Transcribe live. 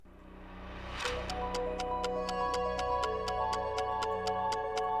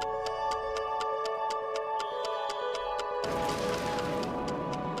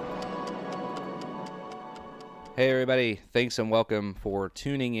Hey everybody, thanks and welcome for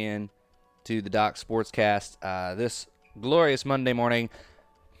tuning in to the Doc Sportscast this glorious Monday morning.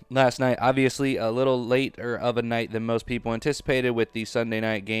 Last night, obviously a little later of a night than most people anticipated with the Sunday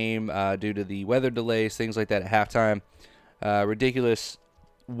night game due to the weather delays, things like that at halftime. Ridiculous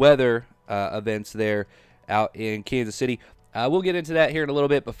weather events there out in Kansas City. We'll get into that here in a little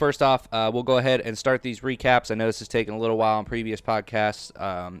bit, but first off, we'll go ahead and start these recaps. I know this has taken a little while on previous podcast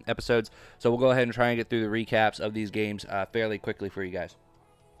episodes, so we'll go ahead and try and get through the recaps of these games fairly quickly for you guys.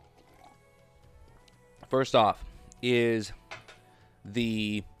 First off is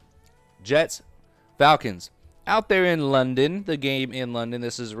the Jets-Falcons. Out there in London, the game in London,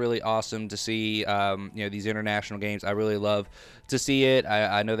 this is really awesome to see, these international games. I really love to see it.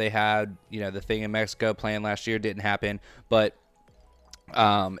 I know they had, the thing in Mexico planned last year, didn't happen, but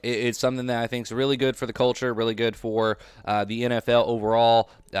it's something that I think is really good for the culture, really good for the NFL overall.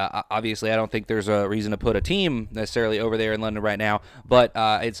 Obviously, I don't think there's a reason to put a team necessarily over there in London right now, but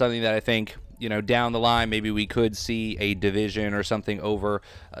it's something that I think, down the line, maybe we could see a division or something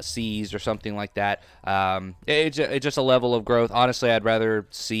overseas or something like that. It's just a level of growth. Honestly, I'd rather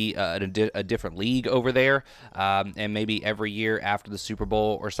see a different league over there, and maybe every year after the Super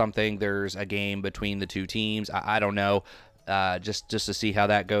Bowl or something, there's a game between the two teams. I don't know. Just to see how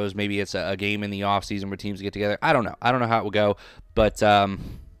that goes. Maybe it's a game in the offseason where teams get together. I don't know. I don't know how it will go, but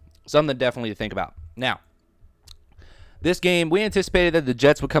something definitely to think about. Now, this game, we anticipated that the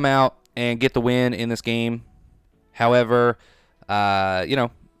Jets would come out and get the win in this game. However, that's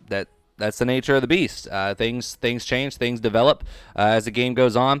the nature of the beast. Things change, things develop as the game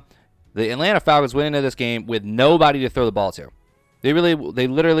goes on. The Atlanta Falcons went into this game with nobody to throw the ball to. They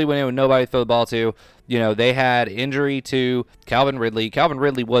literally went in with nobody to throw the ball to. They had injury to Calvin Ridley. Calvin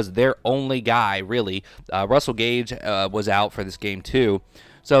Ridley was their only guy, really. Russell Gage was out for this game too.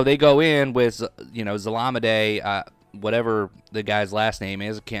 So they go in with, Zalamade, whatever the guy's last name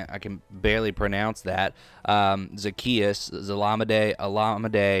is. I can barely pronounce that. Zaccheaus,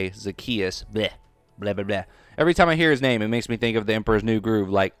 Zaccheaus, blah, blah, blah, blah. Every time I hear his name, it makes me think of the Emperor's New Groove.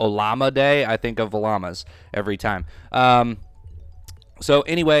 Like Olamide, I think of Valamas every time. So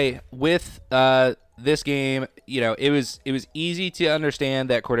anyway, with this game, it was easy to understand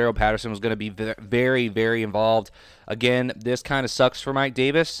that Cordero Patterson was going to be very, very involved. Again, this kind of sucks for Mike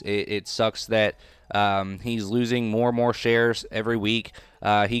Davis. It sucks that he's losing more and more shares every week.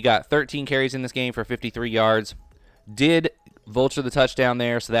 He got 13 carries in this game for 53 yards. Did vulture the touchdown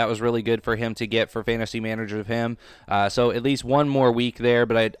there, so that was really good for him to get for fantasy manager of him. So at least one more week there,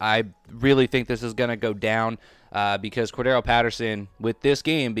 but I really think this is going to go down because Cordero Patterson, with this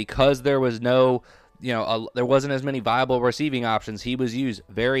game, because there was no, there wasn't as many viable receiving options, he was used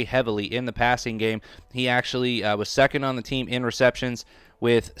very heavily in the passing game. He actually was second on the team in receptions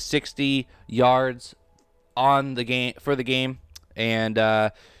with 60 yards on the game for the game, and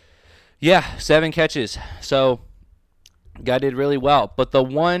 7 catches. So guy did really well. But the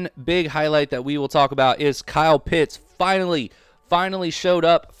one big highlight that we will talk about is Kyle Pitts finally showed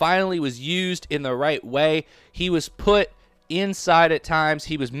up, finally was used in the right way. He was put inside at times.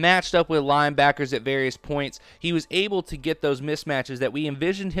 He was matched up with linebackers at various points. He was able to get those mismatches that we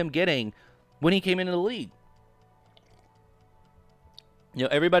envisioned him getting when he came into the league.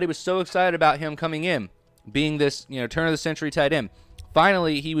 Everybody was so excited about him coming in, being this, turn of the century tight end.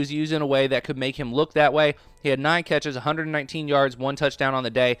 Finally, he was used in a way that could make him look that way. He had 9 catches, 119 yards, 1 touchdown on the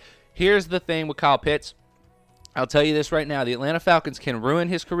day. Here's the thing with Kyle Pitts. I'll tell you this right now. The Atlanta Falcons can ruin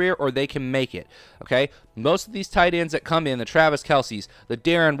his career or they can make it, okay? Most of these tight ends that come in, the Travis Kelce's, the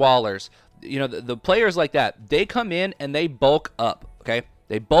Darren Wallers, the players like that, they come in and they bulk up, okay?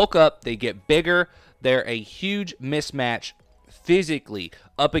 They bulk up. They get bigger. They're a huge mismatch physically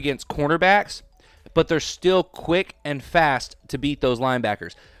up against cornerbacks, but they're still quick and fast to beat those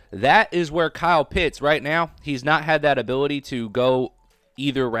linebackers. That is where Kyle Pitts right now, he's not had that ability to go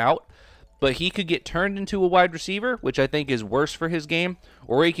either route, but he could get turned into a wide receiver, which I think is worse for his game,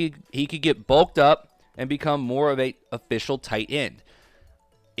 or he could get bulked up and become more of a official tight end.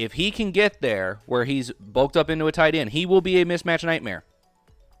 If he can get there where he's bulked up into a tight end, he will be a mismatch nightmare.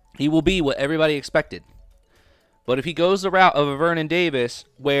 He will be what everybody expected. But if he goes the route of a Vernon Davis,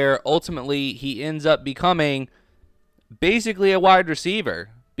 where ultimately he ends up becoming basically a wide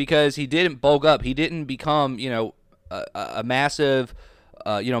receiver because he didn't bulk up, he didn't become, a massive,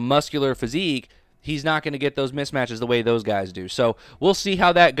 muscular physique, he's not going to get those mismatches the way those guys do. So we'll see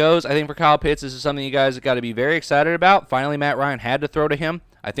how that goes. I think for Kyle Pitts, this is something you guys got to be very excited about. Finally, Matt Ryan had to throw to him.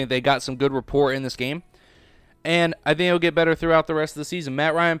 I think they got some good rapport in this game. And I think it'll get better throughout the rest of the season.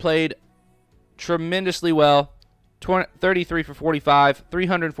 Matt Ryan played tremendously well. 33 for 45,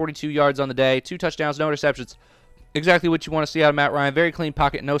 342 yards on the day, 2 touchdowns, no interceptions. Exactly what you want to see out of Matt Ryan. Very clean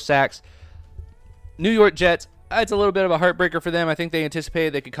pocket, no sacks. New York Jets, it's a little bit of a heartbreaker for them. I think they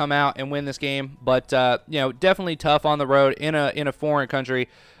anticipated they could come out and win this game, but definitely tough on the road in a foreign country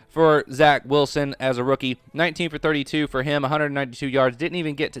for Zach Wilson as a rookie. 19 for 32 for him, 192 yards. Didn't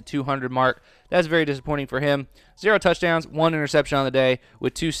even get to 200 mark. That's very disappointing for him. 0 touchdowns, 1 interception on the day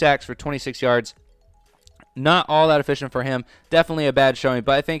with 2 sacks for 26 yards. Not all that efficient for him. Definitely a bad showing,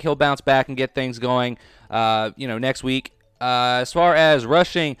 but I think he'll bounce back and get things going next week. As far as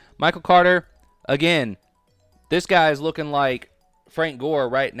rushing, Michael Carter, again, this guy is looking like Frank Gore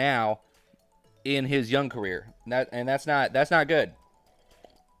right now in his young career. That's not good.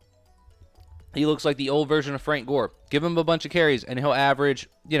 He looks like the old version of Frank Gore. Give him a bunch of carries, and he'll average,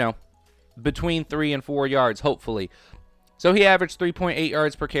 between 3 and 4 yards, hopefully. So he averaged 3.8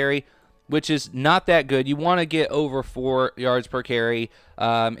 yards per carry, which is not that good. You want to get over 4 yards per carry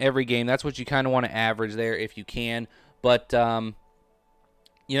every game. That's what you kind of want to average there if you can. But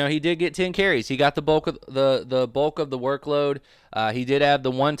he did get 10 carries. He got the bulk of the workload. He did have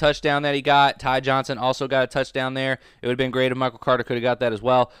the 1 touchdown that he got. Ty Johnson also got a touchdown there. It would have been great if Michael Carter could have got that as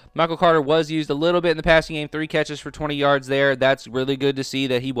well. Michael Carter was used a little bit in the passing game, 3 catches for 20 yards there. That's really good to see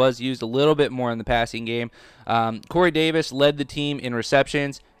that he was used a little bit more in the passing game. Corey Davis led the team in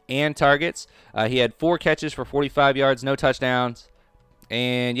receptions and targets. He had 4 catches for 45 yards, no touchdowns.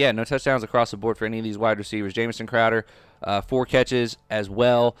 And, no touchdowns across the board for any of these wide receivers. Jamison Crowder, 4 catches as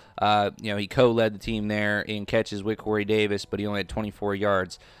well. He co-led the team there in catches with Corey Davis, but he only had 24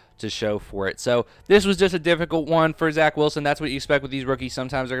 yards to show for it. So this was just a difficult one for Zach Wilson. That's what you expect with these rookies.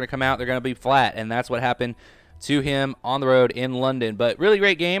 Sometimes they're going to come out, they're going to be flat, and that's what happened to him on the road in London. But really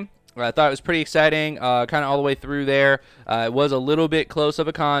great game. I thought it was pretty exciting, kind of all the way through there. It was a little bit close of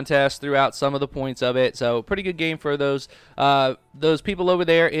a contest throughout some of the points of it, so pretty good game for those people over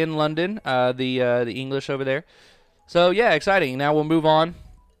there in London, the English over there. So, exciting. Now we'll move on.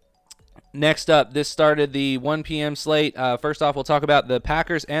 Next up, this started the 1 p.m. slate. First off, we'll talk about the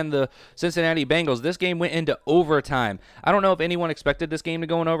Packers and the Cincinnati Bengals. This game went into overtime. I don't know if anyone expected this game to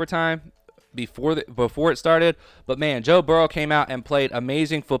go in overtime before it started, but man, Joe Burrow came out and played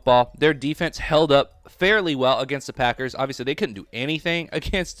amazing football. Their defense held up fairly well against the Packers. Obviously, they couldn't do anything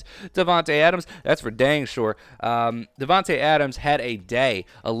against Davante Adams. That's for dang sure. Davante Adams had a day.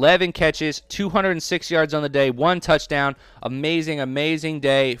 11 catches, 206 yards on the day, 1 touchdown. Amazing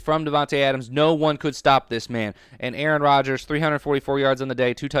day from Davante Adams. No one could stop this man. And Aaron Rodgers, 344 yards on the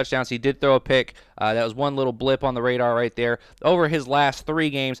day, 2 touchdowns. He did throw a pick. That was one little blip on the radar right there. Over his last 3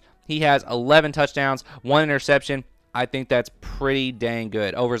 games, he has 11 touchdowns, 1 interception. I think that's pretty dang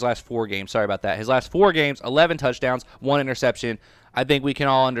good. Over his last 4 games. Sorry about that. His last 4 games, 11 touchdowns, 1 interception. I think we can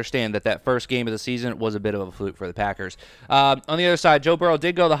all understand that first game of the season was a bit of a fluke for the Packers. On the other side, Joe Burrow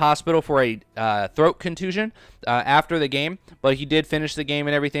did go to the hospital for a throat contusion after the game, but he did finish the game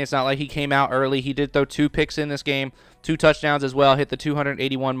and everything. It's not like he came out early. He did throw 2 picks in this game, 2 touchdowns as well, hit the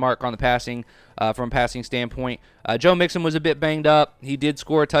 281 mark on the passing from passing standpoint. Joe Mixon was a bit banged up. He did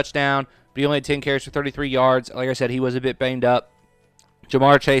score a touchdown, but he only had 10 carries for 33 yards. Like I said, he was a bit banged up.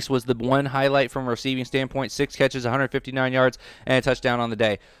 Jamar Chase was the one highlight from a receiving standpoint, 6 catches, 159 yards, and a touchdown on the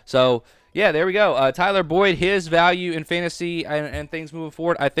day. So, there we go. Tyler Boyd, his value in fantasy and things moving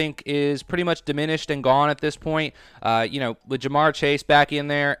forward, I think is pretty much diminished and gone at this point. With Jamar Chase back in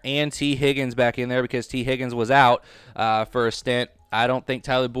there and T. Higgins back in there because T. Higgins was out for a stint, I don't think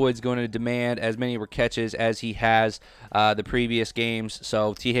Tyler Boyd's going to demand as many catches as he has the previous games.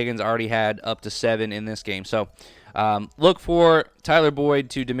 So T. Higgins already had up to 7 in this game. So look for Tyler Boyd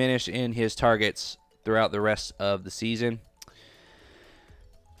to diminish in his targets throughout the rest of the season.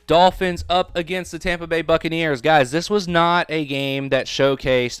 Dolphins up against the Tampa Bay Buccaneers. Guys, this was not a game that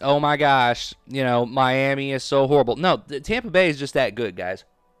showcased, oh my gosh, Miami is so horrible. No, Tampa Bay is just that good, guys.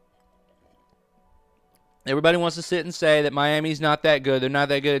 Everybody wants to sit and say that Miami's not that good. They're not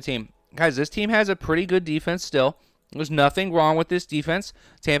that good a team. Guys, this team has a pretty good defense still. There's nothing wrong with this defense.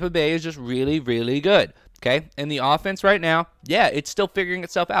 Tampa Bay is just really, really good. Okay? And the offense right now, it's still figuring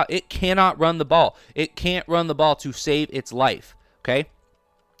itself out. It cannot run the ball. It can't run the ball to save its life. Okay?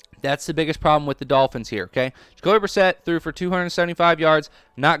 That's the biggest problem with the Dolphins here. Okay? Jacoby Brissett threw for 275 yards.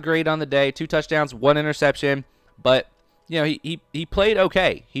 Not great on the day. 2 touchdowns, 1 interception. But he played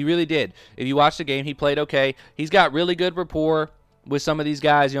okay. He really did. If you watch the game, he played okay. He's got really good rapport with some of these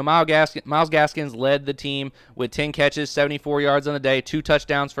guys. Myles Gaskins led the team with 10 catches, 74 yards on the day, 2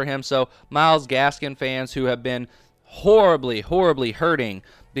 touchdowns for him. So Myles Gaskin fans who have been horribly hurting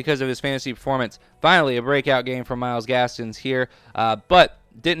because of his fantasy performance, finally a breakout game from Myles Gaskins here. But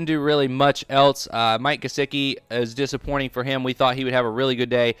didn't do really much else. Mike Gesicki is disappointing for him. We thought he would have a really good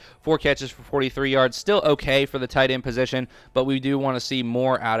day. 4 catches for 43 yards. Still okay for the tight end position, but we do want to see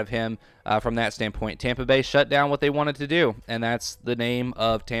more out of him from that standpoint. Tampa Bay shut down what they wanted to do, and that's the name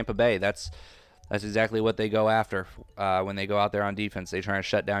of Tampa Bay. That's exactly what they go after when they go out there on defense. They try to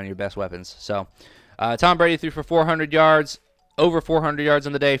shut down your best weapons. So Tom Brady threw for 400 yards, over 400 yards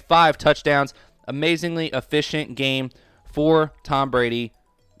on the day, 5 touchdowns. Amazingly efficient game for Tom Brady.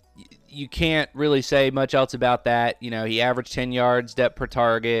 You can't really say much else about that. He averaged 10 yards depth per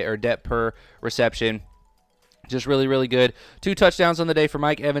target or depth per reception. Just really, really good. 2 touchdowns on the day for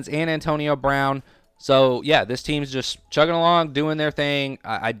Mike Evans and Antonio Brown. So, yeah, this team's just chugging along, doing their thing.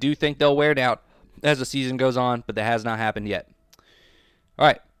 I do think they'll wear down as the season goes on, but that has not happened yet. All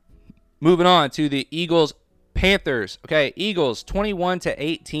right, moving on to the Eagles-Panthers. Okay, Eagles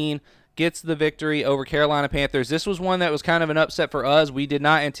 21-18. Gets the victory over Carolina Panthers. This was one that was kind of an upset for us. We did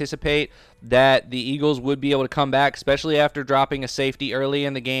not anticipate that the Eagles would be able to come back, especially after dropping a safety early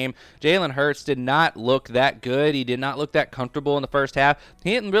in the game. Jalen Hurts did not look that good. He did not look that comfortable in the first half.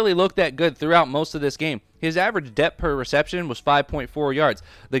 He didn't really look that good throughout most of this game. His average depth per reception was 5.4 yards.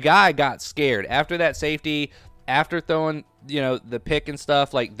 The guy got scared after that safety, after throwing, the pick and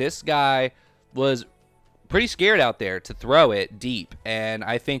stuff. Like, this guy was pretty scared out there to throw it deep, and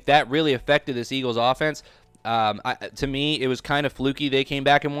I think that really affected this Eagles offense. To me, it was kind of fluky they came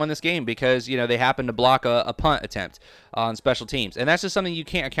back and won this game because, they happened to block a punt attempt on special teams, and that's just something you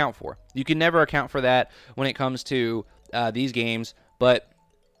can't account for. You can never account for that when it comes to these games, but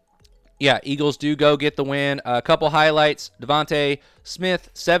yeah, Eagles do go get the win. A couple highlights. Devontae Smith,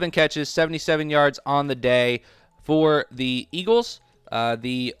 7 catches, 77 yards on the day for the Eagles.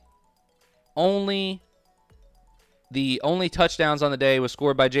 The only touchdowns on the day was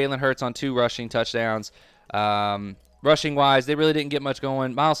scored by Jalen Hurts on 2 rushing touchdowns. Rushing-wise, they really didn't get much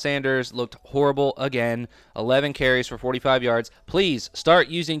going. Miles Sanders looked horrible again. 11 carries for 45 yards. Please start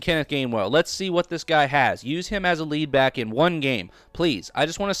using Kenneth Gainwell. Let's see what this guy has. Use him as a lead back in one game. Please. I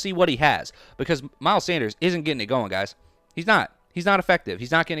just want to see what he has because Miles Sanders isn't getting it going, guys. He's not. He's not effective.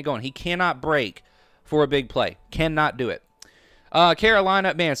 He's not getting it going. He cannot break for a big play. Cannot do it.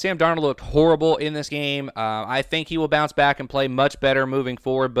 Carolina, man, Sam Darnold looked horrible in this game. I think he will bounce back and play much better moving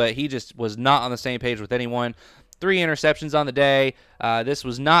forward, but he just was not on the same page with anyone. 3 interceptions on the day. This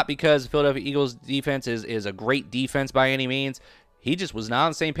was not because the Philadelphia Eagles defense is a great defense by any means. He just was not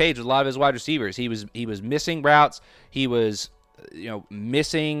on the same page with a lot of his wide receivers. He was missing routes. He was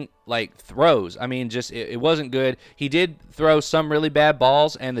missing throws. I mean, just it wasn't good. He did throw some really bad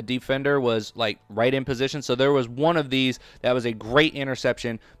balls, and the defender was right in position. So there was one of these that was a great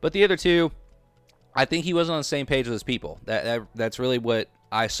interception, but the other 2, I think he wasn't on the same page with his people. That's really what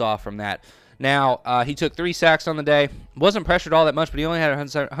I saw from that. Now, he took 3 sacks on the day. Wasn't pressured all that much, but he only had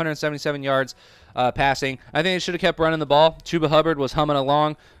 177 yards passing. I think they should have kept running the ball. Chuba Hubbard was humming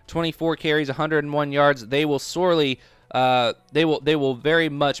along. 24 carries, 101 yards. They will sorely they will very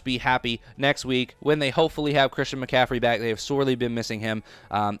much be happy next week when they hopefully have Christian McCaffrey back. They have sorely been missing him.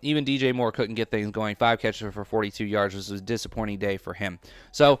 Even DJ Moore couldn't get things going. 5 catches for 42 yards was a disappointing day for him.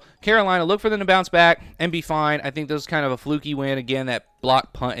 So Carolina, look for them to bounce back and be fine. I think this is kind of a fluky win. Again, that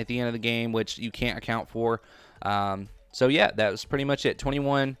block punt at the end of the game, which you can't account for. So yeah, that was pretty much it.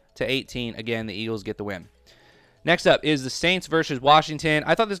 21-18. Again, the Eagles get the win. Next up is the Saints versus Washington.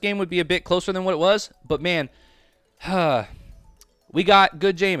 I thought this game would be a bit closer than what it was, but man, we got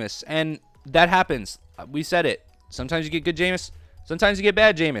good Jameis, and that happens. We said it. Sometimes you get good Jameis, sometimes you get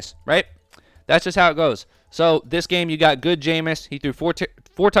bad Jameis, right? That's just how it goes. So this game, you got good Jameis. He threw 4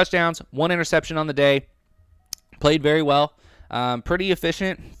 touchdowns, 1 interception on the day. Played very well. Pretty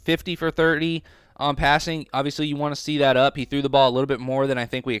efficient, 50 for 30 on passing. Obviously, you want to see that up. He threw the ball a little bit more than I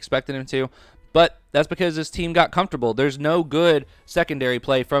think we expected him to. But that's because this team got comfortable. There's no good secondary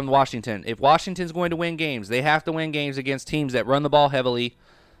play from Washington. If Washington's going to win games, they have to win games against teams that run the ball heavily,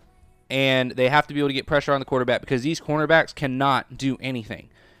 and they have to be able to get pressure on the quarterback because these cornerbacks cannot do anything.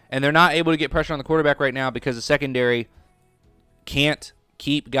 And they're not able to get pressure on the quarterback right now because the secondary can't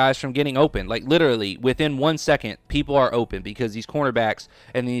keep guys from getting open. Literally, within 1 second, people are open because these cornerbacks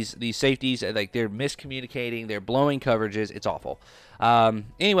and these safeties, they're miscommunicating, they're blowing coverages. It's awful.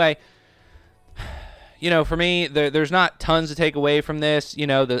 Anyway, for me, there's not tons to take away from this.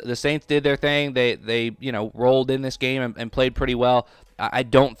 The Saints did their thing. They rolled in this game and played pretty well. I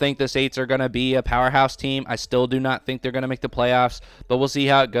don't think the Saints are going to be a powerhouse team. I still do not think they're going to make the playoffs, but we'll see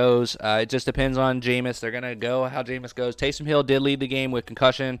how it goes. It just depends on Jameis. They're going to go how Jameis goes. Taysom Hill did lead the game with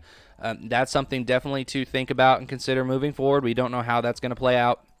concussion. That's something definitely to think about and consider moving forward. We don't know how that's going to play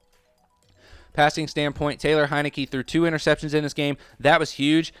out. Passing standpoint, Taylor Heineke threw 2 interceptions in this game. That was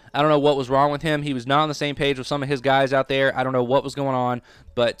huge. I don't know what was wrong with him. He was not on the same page with some of his guys out there. I don't know what was going on,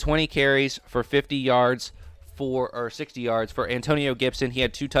 but 20 carries for 50 yards or 60 yards for Antonio Gibson. He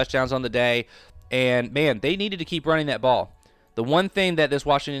had 2 touchdowns on the day, and man, they needed to keep running that ball. The one thing that this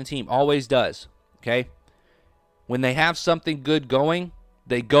Washington team always does, okay, when they have something good going,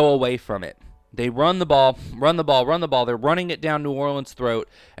 they go away from it. They run the ball, run the ball, run the ball. They're running it down New Orleans' throat,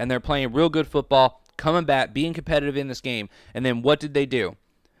 and they're playing real good football, coming back, being competitive in this game. And then what did they do?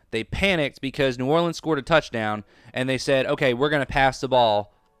 They panicked because New Orleans scored a touchdown, and they said, okay, we're going to pass the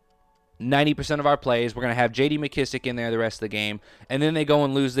ball 90% of our plays. We're going to have J.D. McKissick in there the rest of the game, and then they go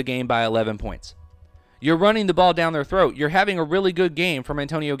and lose the game by 11 points. You're running the ball down their throat. You're having a really good game from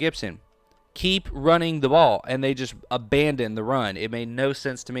Antonio Gibson. Keep running the ball, and they just abandoned the run. It made no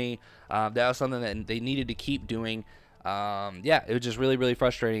sense to me. That was something that they needed to keep doing. It was just really, really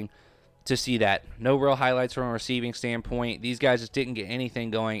frustrating to see that. No real highlights from a receiving standpoint. These guys just didn't get anything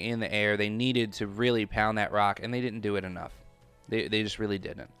going in the air. They needed to really pound that rock, and they didn't do it enough. They just really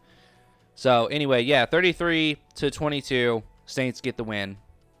didn't. So, anyway, 33-22, Saints get the win.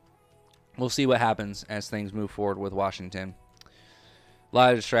 We'll see what happens as things move forward with Washington. A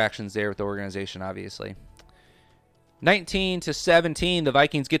lot of distractions there with the organization, obviously. 19-17, the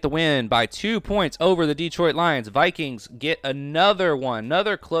Vikings get the win by 2 points over the Detroit Lions. Vikings get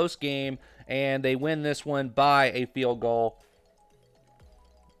another close game, and they win this one by a field goal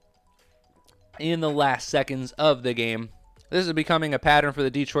in the last seconds of the game. This is becoming a pattern for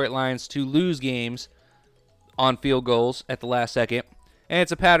the Detroit Lions to lose games on field goals at the last second, and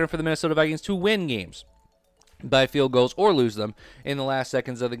it's a pattern for the Minnesota Vikings to win games by field goals or lose them in the last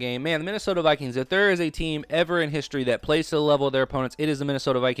seconds of the game. Man, the Minnesota Vikings, if there is a team ever in history that plays to the level of their opponents, it is the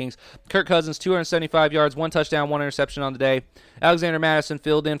Minnesota Vikings. Kirk Cousins, 275 yards, 1 touchdown, 1 interception on the day. Alexander Mattison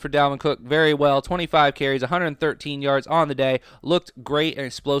filled in for Dalvin Cook very well, 25 carries, 113 yards on the day. Looked great and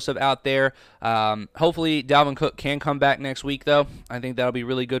explosive out there. Hopefully, Dalvin Cook can come back next week, though. I think that'll be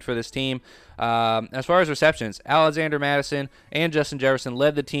really good for this team. As far as receptions, Alexander Mattison and Justin Jefferson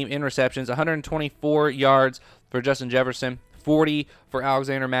led the team in receptions, 124 yards for Justin Jefferson, 40 for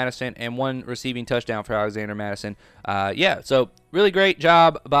Alexander Mattison, and 1 receiving touchdown for Alexander Mattison. So really great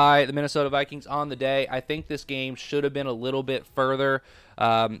job by the Minnesota Vikings on the day. I think this game should have been a little bit further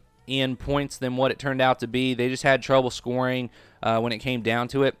in points than what it turned out to be. They just had trouble scoring when it came down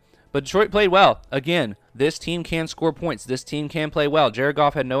to it. But Detroit played well. Again, this team can score points. This team can play well. Jared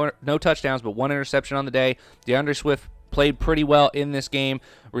Goff had no touchdowns, but 1 interception on the day. DeAndre Swift played pretty well in this game.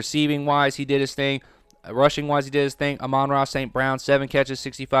 Receiving-wise, he did his thing. Rushing-wise, he did his thing. Amon-Ra St. Brown, 7 catches,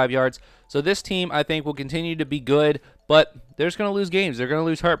 65 yards. So this team, I think, will continue to be good, but they're just going to lose games. They're going to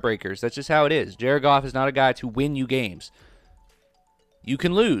lose heartbreakers. That's just how it is. Jared Goff is not a guy to win you games. You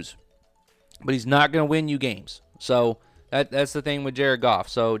can lose, but he's not going to win you games. So that's the thing with Jared Goff.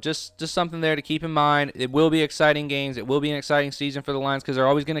 So just something there to keep in mind. It will be exciting games. It will be an exciting season for the Lions because they're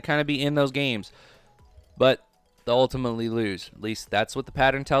always going to kind of be in those games. But they'll ultimately lose. At least that's what the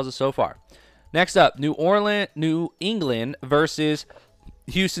pattern tells us so far. Next up, New England versus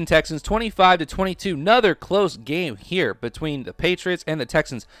Houston Texans, 25-22. Another close game here between the Patriots and the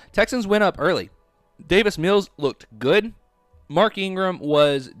Texans. Texans went up early. Davis Mills looked good. Mark Ingram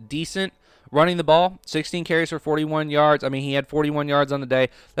was decent running the ball, 16 carries for 41 yards. I mean, he had 41 yards on the day.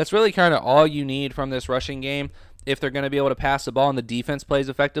 That's really kind of all you need from this rushing game if they're going to be able to pass the ball and the defense plays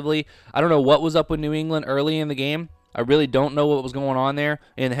effectively. I don't know what was up with New England early in the game. I really don't know what was going on there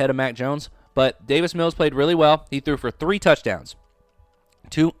in the head of Mac Jones. But Davis Mills played really well. He threw for 3 touchdowns,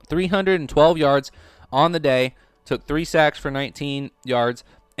 312 yards on the day, took 3 sacks for 19 yards.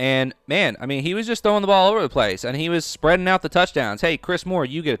 And, man, I mean, he was just throwing the ball over the place, and he was spreading out the touchdowns. Hey, Chris Moore,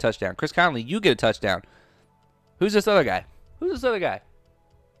 you get a touchdown. Chris Conley, you get a touchdown. Who's this other guy?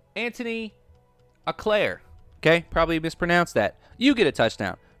 Anthony Auclair. Okay, probably mispronounced that. You get a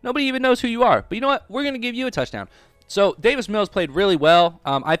touchdown. Nobody even knows who you are. But you know what? We're going to give you a touchdown. So Davis Mills played really well.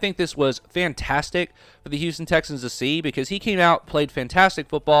 I think this was fantastic for the Houston Texans to see because he came out, played fantastic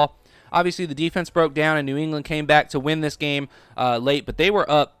football. Obviously, the defense broke down, and New England came back to win this game late, but they were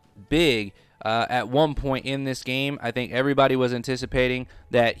up big at one point in this game. I think everybody was anticipating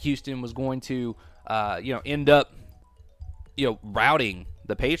that Houston was going to, end up, routing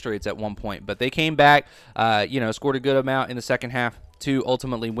the Patriots at one point, but they came back, scored a good amount in the second half to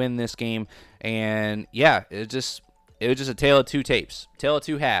ultimately win this game. And yeah, it was just a tale of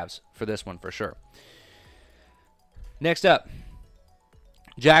two halves for this one for sure. Next up,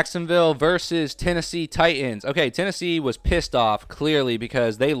 Jacksonville versus Tennessee Titans. Okay, Tennessee was pissed off, clearly,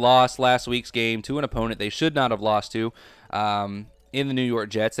 because they lost last week's game to an opponent they should not have lost to. in the New York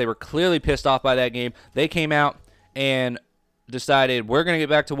Jets. They were clearly pissed off by that game. They came out and decided we're going to get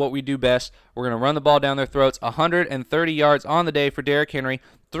back to what we do best. We're going to run the ball down their throats. 130 yards on the day for Derrick Henry.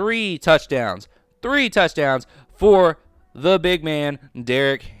 3 touchdowns. 3 touchdowns for the big man,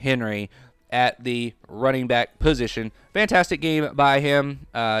 Derrick Henry, at the running back position. Fantastic game by him.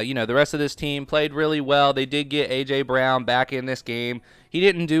 The rest of this team played really well. They did get A.J. Brown back in this game. He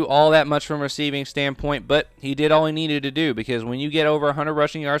didn't do all that much from a receiving standpoint, but he did all he needed to do, because when you get over 100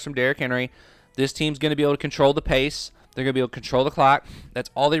 rushing yards from Derrick Henry, this team's going to be able to control the pace. They're going to be able to control the clock. That's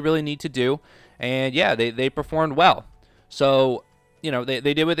all they really need to do. And, yeah, they performed well. So, they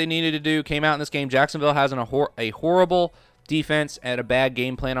did what they needed to do, came out in this game. Jacksonville has a horrible defense and a bad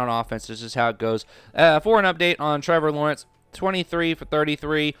game plan on offense. This is how it goes. For an update on Trevor Lawrence, 23 for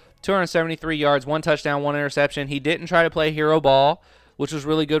 33, 273 yards, 1 touchdown, 1 interception. He didn't try to play hero ball, which was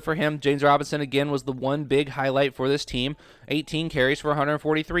really good for him. James Robinson, again, was the one big highlight for this team. 18 carries for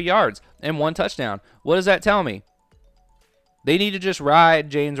 143 yards and 1 touchdown. What does that tell me? They need to just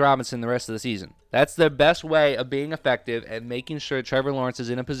ride James Robinson the rest of the season. That's the best way of being effective and making sure Trevor Lawrence is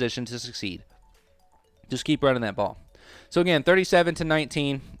in a position to succeed. Just keep running that ball. So again,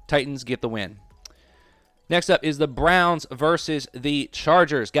 37-19, Titans get the win. Next up is the Browns versus the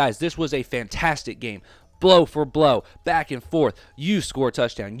Chargers. Guys, this was a fantastic game. Blow for blow, back and forth. You score a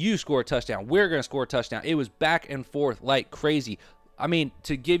touchdown. You score a touchdown. We're going to score a touchdown. It was back and forth like crazy. I mean,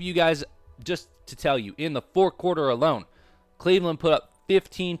 to give you guys, just to tell you, in the fourth quarter alone, Cleveland put up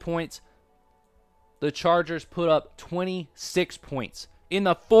 15 points. The Chargers put up 26 points in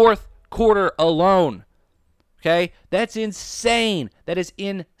the fourth quarter alone. Okay? That's insane. That is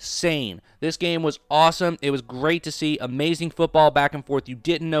insane. This game was awesome. It was great to see. Amazing football back and forth. You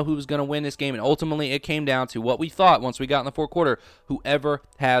didn't know who was going to win this game, and ultimately it came down to what we thought once we got in the fourth quarter: whoever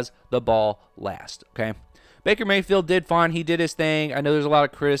has the ball last. Okay? Baker Mayfield did fine. He did his thing. I know there's a lot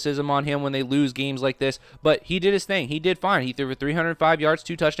of criticism on him when they lose games like this, but he did his thing. He did fine. He threw for 305 yards,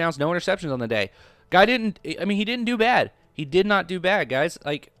 2 touchdowns, no interceptions on the day. He didn't do bad. He did not do bad, guys.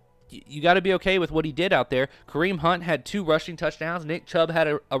 You got to be okay with what he did out there. Kareem Hunt had 2 rushing touchdowns. Nick Chubb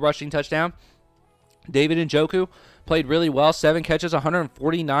had a rushing touchdown. David Njoku played really well. 7 catches,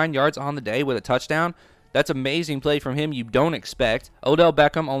 149 yards on the day with a touchdown. That's amazing play from him. You don't expect. Odell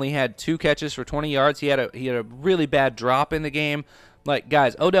Beckham only had 2 catches for 20 yards. He had a really bad drop in the game.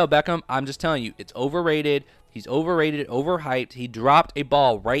 Guys, Odell Beckham, I'm just telling you, it's overrated. He's overrated, overhyped. He dropped a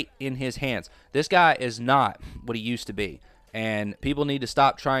ball right in his hands. This guy is not what he used to be. And people need to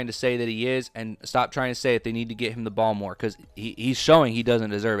stop trying to say that he is, and stop trying to say that they need to get him the ball more, because he's showing he doesn't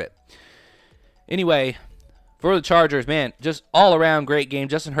deserve it. Anyway, for the Chargers, man, just all-around great game.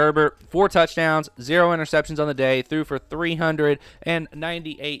 Justin Herbert, 4 touchdowns, 0 interceptions on the day, threw for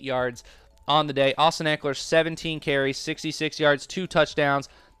 398 yards on the day. Austin Eckler, 17 carries, 66 yards, 2 touchdowns,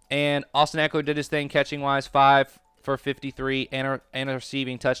 and Austin Eckler did his thing catching-wise, 5 for 53 and a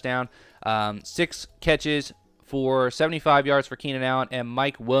receiving touchdown, 6 catches for 75 yards for Keenan Allen, and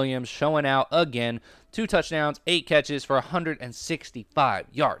Mike Williams showing out again. 2 touchdowns, 8 catches for 165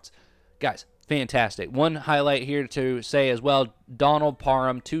 yards. Guys, fantastic. One highlight here to say as well, Donald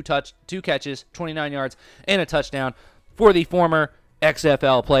Parham, 2 catches, 29 yards, and a touchdown for the former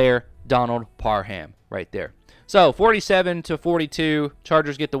XFL player, Donald Parham, right there. So, 47-42,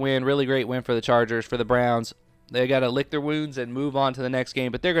 Chargers get the win. Really great win for the Chargers. For the Browns, they got to lick their wounds and move on to the next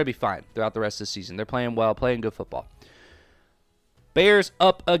game, but they're going to be fine throughout the rest of the season. They're playing well, playing good football. Bears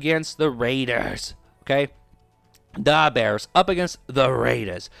up against the Raiders, okay? The Bears up against the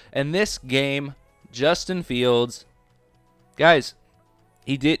Raiders. And this game, Justin Fields, guys,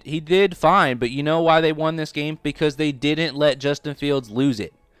 he did fine, but you know why they won this game? Because they didn't let Justin Fields lose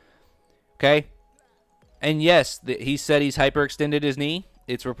it, okay? And yes, he said he's hyperextended his knee.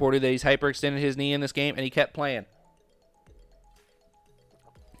 It's reported that he's hyperextended his knee in this game, and he kept playing.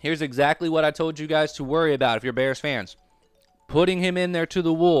 Here's exactly what I told you guys to worry about if you're Bears fans. Putting him in there to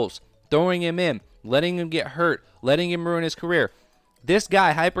the Wolves, throwing him in, letting him get hurt, letting him ruin his career. This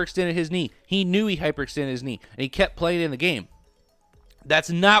guy hyperextended his knee. He knew he hyperextended his knee, and he kept playing in the game.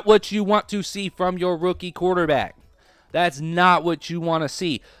 That's not what you want to see from your rookie quarterback. That's not what you want to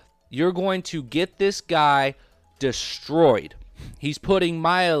see. You're going to get this guy destroyed. He's putting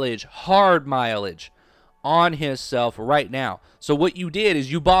mileage, hard mileage, on himself right now. So what you did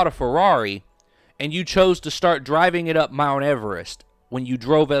is you bought a Ferrari, and you chose to start driving it up Mount Everest when you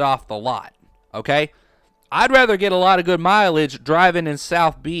drove it off the lot, okay? I'd rather get a lot of good mileage driving in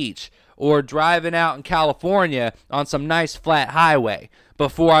South Beach or driving out in California on some nice flat highway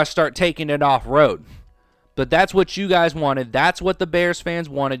before I start taking it off-road. But that's what you guys wanted. That's what the Bears fans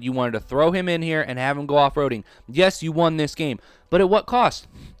wanted. You wanted to throw him in here and have him go off-roading. Yes, you won this game. But at what cost?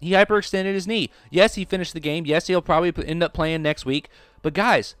 He hyperextended his knee. Yes, he finished the game. Yes, he'll probably end up playing next week. But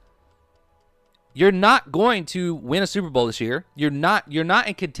guys, you're not going to win a Super Bowl this year. You're not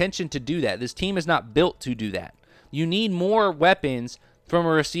in contention to do that. This team is not built to do that. You need more weapons from a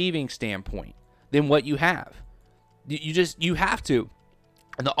receiving standpoint than what you have. You have to.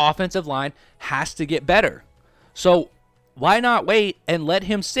 And the offensive line has to get better. So why not wait and let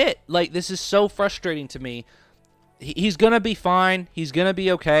him sit? Like, this is so frustrating to me. He's going to be fine. He's going to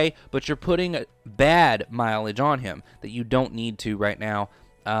be okay. But you're putting a bad mileage on him that you don't need to right now.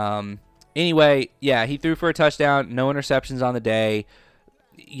 Anyway, yeah, he threw for a touchdown. No interceptions on the day.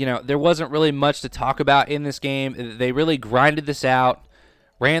 You know, there wasn't really much to talk about in this game. They really grinded this out.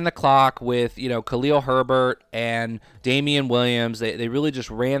 Ran the clock with, Khalil Herbert and Damian Williams. They really just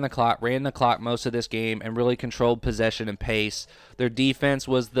ran the clock most of this game and really controlled possession and pace. Their defense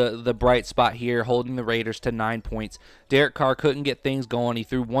was the bright spot here, holding the Raiders to 9 points. Derek Carr couldn't get things going. He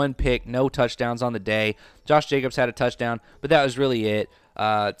threw one pick, no touchdowns on the day. Josh Jacobs had a touchdown, but that was really it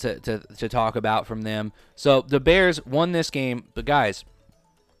to talk about from them. So the Bears won this game, but guys,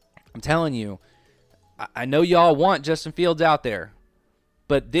 I'm telling you, I know y'all want Justin Fields out there.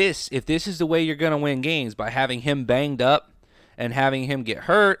 But if this is the way you're going to win games, by having him banged up and having him get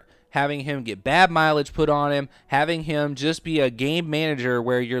hurt, having him get bad mileage put on him, having him just be a game manager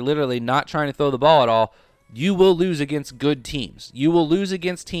where you're literally not trying to throw the ball at all, you will lose against good teams. You will lose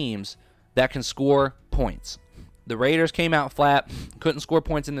against teams that can score points. The Raiders came out flat, couldn't score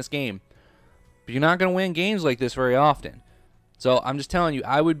points in this game. But you're not going to win games like this very often. So I'm just telling you,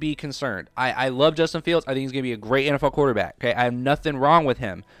 I would be concerned. I love Justin Fields. I think he's going to be a great NFL quarterback. Okay, I have nothing wrong with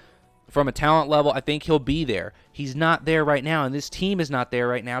him. From a talent level, I think he'll be there. He's not there right now, and this team is not there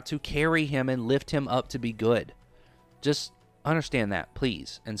right now to carry him and lift him up to be good. Just understand that,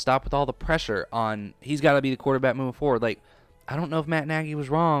 please, and stop with all the pressure on he's got to be the quarterback moving forward. Like, I don't know if Matt Nagy was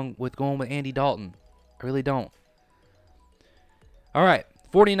wrong with going with Andy Dalton. I really don't. All right.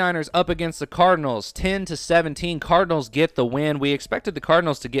 49ers up against the Cardinals, 10-17. Cardinals get the win. We expected the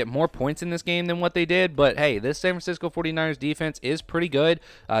Cardinals to get more points in this game than what they did, but hey, this San Francisco 49ers defense is pretty good.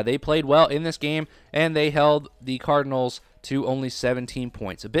 They played well in this game, and they held the Cardinals to only 17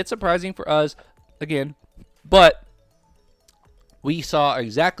 points. A bit surprising for us, again, but we saw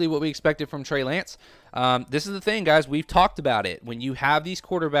exactly what we expected from Trey Lance. This is the thing, guys. We've talked about it. When you have these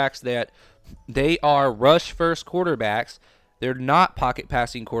quarterbacks that they are rush-first quarterbacks, they're not pocket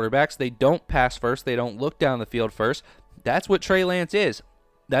passing quarterbacks. They don't pass first. They don't look down the field first. That's what Trey Lance is.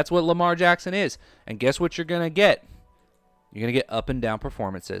 That's what Lamar Jackson is. And guess what you're going to get? You're going to get up and down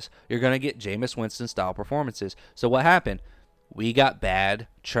performances. You're going to get Jameis Winston-style performances. So what happened? We got bad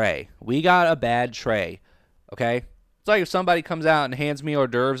Trey. We got a bad Trey, okay? It's like if somebody comes out and hands me hors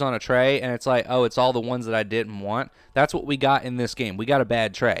d'oeuvres on a tray, and it's like, oh, it's all the ones that I didn't want. That's what we got in this game. We got a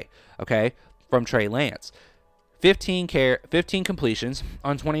bad Trey, okay, from Trey Lance. 15 completions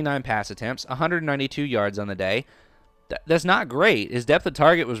on 29 pass attempts, 192 yards on the day. That's not great. His depth of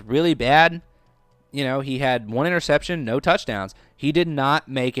target was really bad. He had one interception, no touchdowns. He did not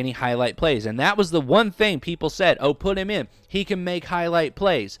make any highlight plays, and that was the one thing people said, oh, put him in. He can make highlight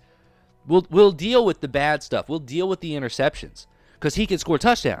plays. We'll deal with the bad stuff. We'll deal with the interceptions because he can score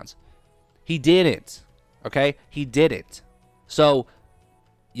touchdowns. He didn't, okay? He didn't. So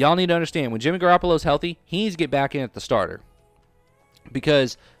y'all need to understand, when Jimmy Garoppolo's healthy, he needs to get back in at the starter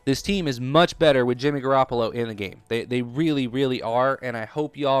because this team is much better with Jimmy Garoppolo in the game. They really, really are, and I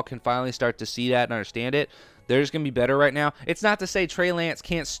hope y'all can finally start to see that and understand it. They're just going to be better right now. It's not to say Trey Lance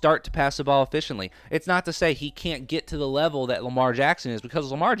can't start to pass the ball efficiently. It's not to say he can't get to the level that Lamar Jackson is, because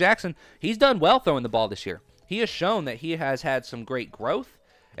Lamar Jackson, he's done well throwing the ball this year. He has shown that he has had some great growth,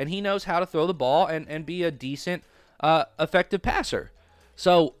 and he knows how to throw the ball and be a decent, effective passer.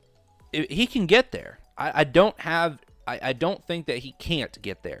 So he can get there. I don't think that he can't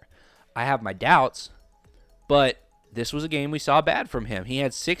get there. I have my doubts, but this was a game we saw bad from him. He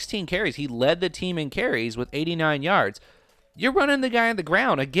had 16 carries. He led the team in carries with 89 yards. You're running the guy on the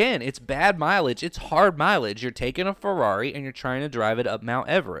ground. Again, it's bad mileage. It's hard mileage. You're taking a Ferrari and you're trying to drive it up Mount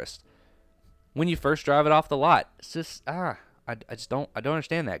Everest. When you first drive it off the lot, it's just, I don't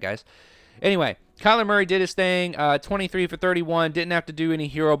understand that, guys. Anyway, Kyler Murray did his thing, 23 for 31, didn't have to do any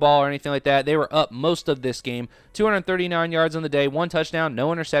hero ball or anything like that. They were up most of this game, 239 yards on the day, one touchdown,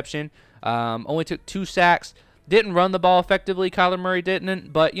 no interception, only took 2 sacks. Didn't run the ball effectively. Kyler Murray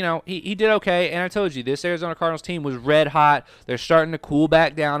didn't, but, he did okay. And I told you, this Arizona Cardinals team was red hot. They're starting to cool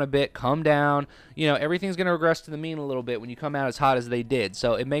back down a bit, come down. Everything's going to regress to the mean a little bit when you come out as hot as they did.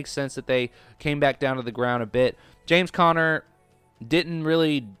 So it makes sense that they came back down to the ground a bit. James Conner didn't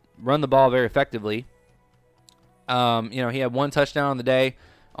really run the ball very effectively. He had 1 touchdown on the day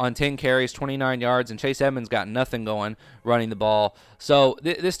on 10 carries, 29 yards, and Chase Edmonds got nothing going running the ball. So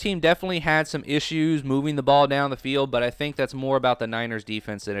this team definitely had some issues moving the ball down the field, but I think that's more about the Niners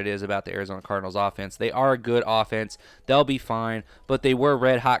defense than it is about the Arizona Cardinals offense. They are a good offense. They'll be fine, but they were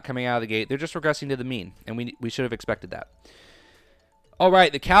red hot coming out of the gate. They're just regressing to the mean, and we should have expected that. All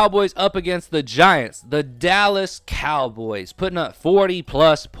right, the Cowboys up against the Giants. The Dallas Cowboys putting up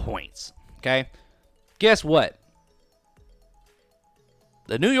 40-plus points, okay? Guess what?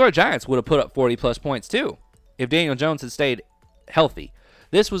 The New York Giants would have put up 40-plus points too if Daniel Jones had stayed healthy.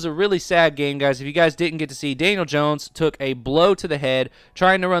 This was a really sad game, guys. If you guys didn't get to see, Daniel Jones took a blow to the head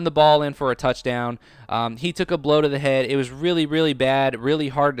trying to run the ball in for a touchdown. He took a blow to the head. It was really, really bad, really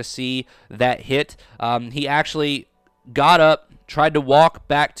hard to see that hit. He actually got up, tried to walk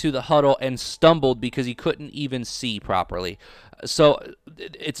back to the huddle, and stumbled because he couldn't even see properly. So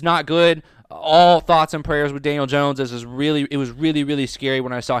it's not good. All thoughts and prayers with Daniel Jones. It was really, really scary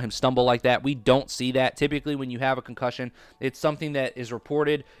when I saw him stumble like that. We don't see that. Typically, when you have a concussion, it's something that is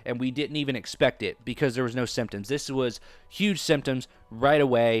reported, and we didn't even expect it because there was no symptoms. This was huge symptoms right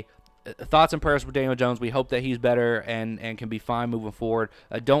away. Thoughts and prayers with Daniel Jones. We hope that he's better and can be fine moving forward.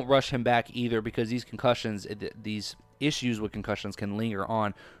 Don't rush him back either because these concussions, these issues with concussions can linger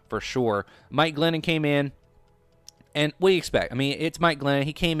on for sure. Mike Glennon came in. And what do you expect? I mean, it's Mike Glennon.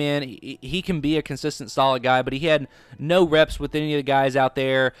 He came in. He can be a consistent, solid guy, but he had no reps with any of the guys out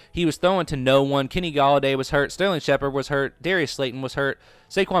there. He was throwing to no one. Kenny Golladay was hurt. Sterling Shepard was hurt. Darius Slayton was hurt.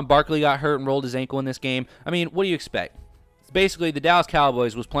 Saquon Barkley got hurt and rolled his ankle in this game. I mean, what do you expect? Basically, the Dallas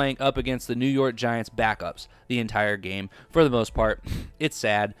Cowboys was playing up against the New York Giants backups the entire game for the most part. It's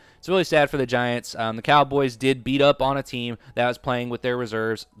sad. It's really sad for the Giants. The Cowboys did beat up on a team that was playing with their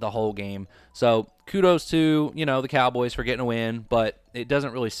reserves the whole game. So kudos to, the Cowboys for getting a win, but it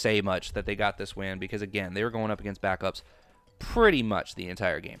doesn't really say much that they got this win because, again, they were going up against backups pretty much the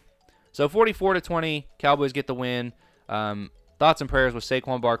entire game. So 44-20, Cowboys get the win. Thoughts and prayers with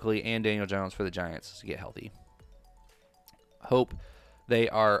Saquon Barkley and Daniel Jones for the Giants to get healthy. Hope they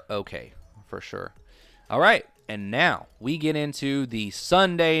are okay for sure. All right, and now we get into the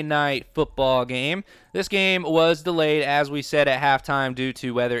Sunday night football game. This game was delayed, as we said, at halftime due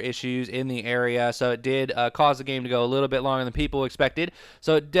to weather issues in the area, so it did cause the game to go a little bit longer than people expected,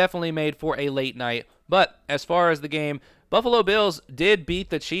 so it definitely made for a late night. But as far as the game, Buffalo Bills did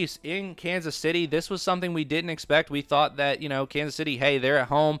beat the Chiefs in Kansas City. This was something we didn't expect. We thought that, Kansas City, hey, they're at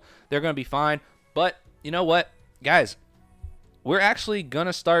home, they're going to be fine. But you know what, guys? We're actually going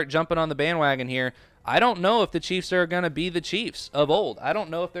to start jumping on the bandwagon here. I don't know if the Chiefs are going to be the Chiefs of old. I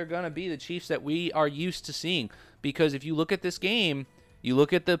don't know if they're going to be the Chiefs that we are used to seeing. Because if you look at this game, you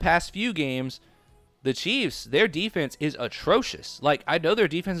look at the past few games, the Chiefs, their defense is atrocious. Like, I know their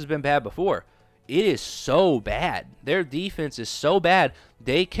defense has been bad before. It is so bad. Their defense is so bad,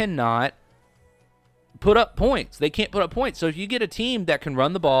 they cannot put up points. They can't put up points. So if you get a team that can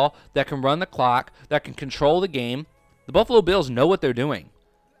run the ball, that can run the clock, that can control the game, the Buffalo Bills know what they're doing.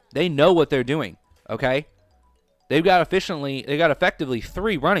 They know what they're doing, okay? They've got effectively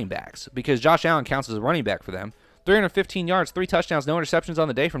 3 running backs because Josh Allen counts as a running back for them. 315 yards, 3 touchdowns, no interceptions on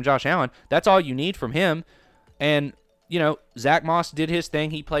the day from Josh Allen. That's all you need from him. And, Zach Moss did his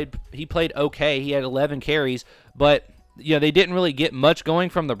thing. He played okay. He had 11 carries, but, they didn't really get much going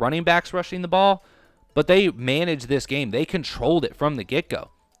from the running backs rushing the ball, but they managed this game. They controlled it from the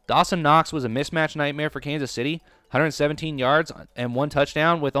get-go. Dawson Knox was a mismatch nightmare for Kansas City. 117 yards and 1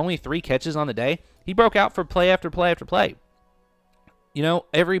 touchdown with only 3 catches on the day. He broke out for play after play after play.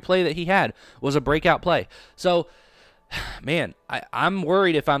 Every play that he had was a breakout play. So, man, I'm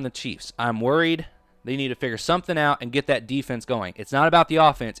worried if I'm the Chiefs. I'm worried they need to figure something out and get that defense going. It's not about the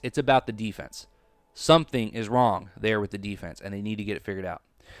offense. It's about the defense. Something is wrong there with the defense, and they need to get it figured out.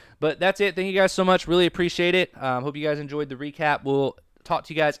 But that's it. Thank you guys so much. Really appreciate it. Hope you guys enjoyed the recap. We'll talk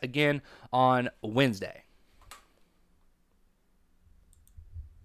to you guys again on Wednesday.